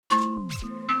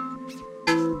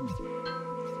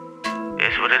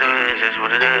what it is, it's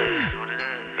what it is.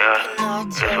 Yeah,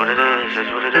 it's what it is,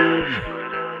 it's what it is.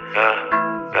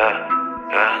 Yeah.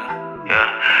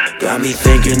 Got me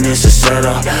thinking it's a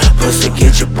setup, plus to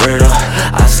get your bread up.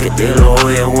 I said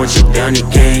Delahoya, once you down you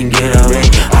can't get up.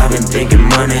 I've been thinking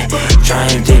money, try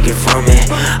and take it from me.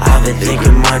 I've been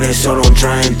thinking money, so don't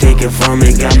try and take it from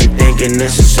me. Got me thinking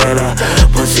it's a setup,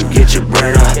 plus to get your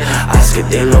bread up. I said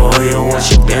Delahoya,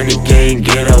 once you down you can't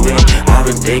get up. I've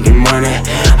been thinking money,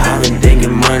 I've been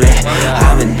thinking money,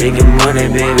 I've been thinking money,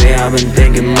 baby, I've been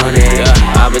thinking money.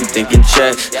 Yeah, I've been thinking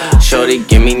checks, shorty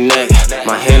give me neck,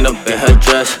 my hand up in her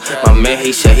dress. My man,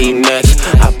 he said he next.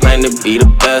 I plan to be the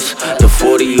best. The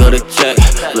 40 or the check.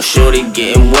 Lil' shorty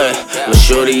getting wet. Lil'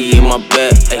 shorty in my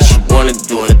bed. Ay, she wanna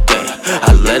do her thing.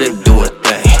 I let her do her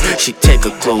thing. She take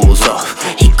her clothes off.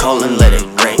 He call and let it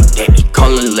ring. Damn, he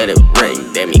call and let it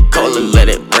ring. Damn, he call and let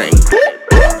it ring.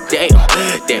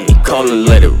 Damn, he call and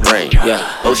let it ring. Yeah.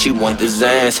 Oh, she want the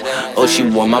Zans. Oh, she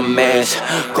want my mans.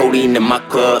 Codeine in my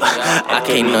cup, I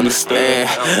can't understand.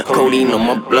 Codeine on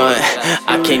my blunt,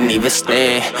 I can't even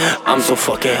stand. I'm so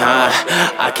fucking high,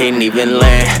 I can't even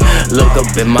land. Look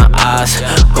up in my eyes,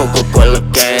 Coca-Cola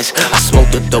cans. I smoke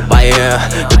the dope I am,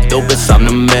 the dopest I'm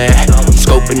the man.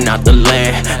 Scoping out the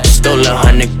land, stole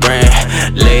 100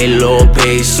 grand. Lay low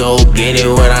peso, get it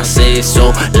when I say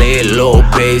so. Lay low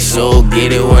peso,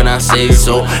 get it when I say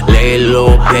so. Lay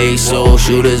low peso,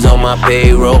 shooters on my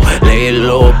payroll. Lay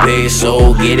low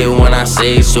peso, get it when I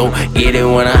say so. Get it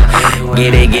when I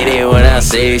get it when I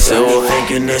say so.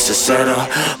 Thinking it's a setup,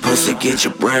 plus to get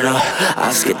your bread up.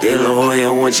 I said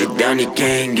Delahoya, once you down you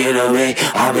can't get up.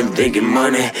 I've been thinking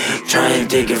money, try and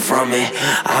take it from me.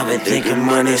 I've been thinking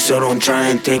money, so don't try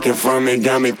and take it from me.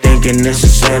 Got me thinking it's a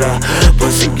setup,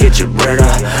 plus to get your bread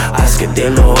up. I said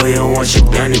Delahoya, once you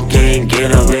down you can't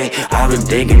get up. I've been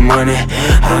thinking money,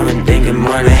 I've been thinking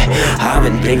money, I've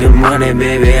been thinking money,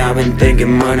 baby, I've been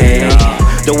thinking money.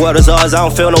 The world is ours, I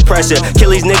don't feel no pressure.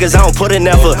 Kill these niggas, I don't put in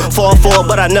effort. Fall for it,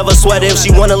 but I never sweat it. If she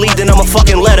wanna leave, then I'ma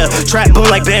fucking let her. Trap boom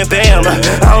like Bam Bam,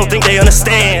 I don't think they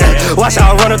understand. Watch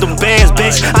how I run up them bands,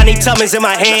 bitch. I need tummins in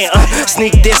my hand.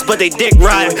 Sneak this, but they dick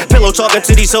ride. Pillow talking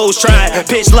to these hoes trying.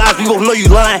 Pitch lies, we both know you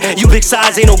lying. You big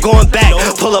size, ain't no going back.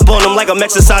 Pull up on them like I'm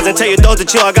exercising. Tell your dog to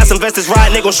chill, I got some vestas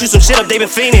riding. They gon' shoot some shit up, they been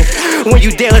fiending. When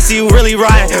you dare, let's see you really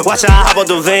riding. Watch how I hop out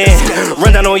the van.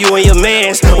 Run down on you and your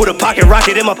mans. With a pocket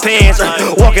rocket in my pants.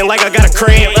 Walking like I got a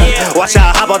cramp. Watch how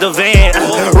I hop out the van.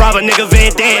 Rob a nigga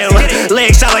Van Dam.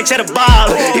 Legs shot like Cheddar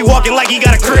Bob. He walking like he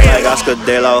got a cramp. Like Oscar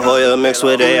Delahoya mixed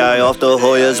with AI off the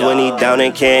Hoyas. When he down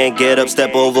and can't get up,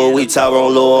 step over, we tower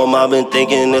on low. I've been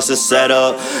thinking it's a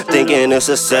setup. Thinking it's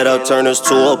a setup. Turn us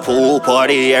to a pool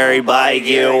party. Everybody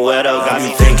getting wet up. Got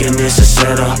me thinking it's a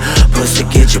setup, plus to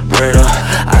get your bread up.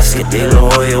 I said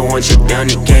Delahoya, once you down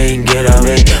you can't get up.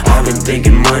 I've been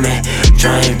thinking money,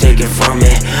 try and take it from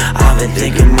me. I've been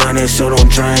thinking money, so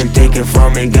don't try and take it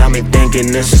from me. Got me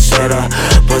thinking it's a setup,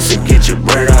 plus to get your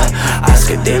bread up. I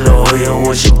said Delahoya,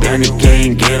 once you down you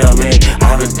can't get up.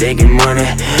 I've been thinking money,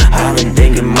 I've been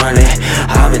thinking money,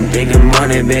 I've been thinking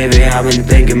money, baby, I've been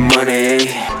thinking money.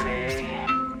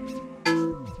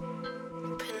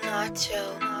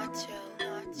 Penacho.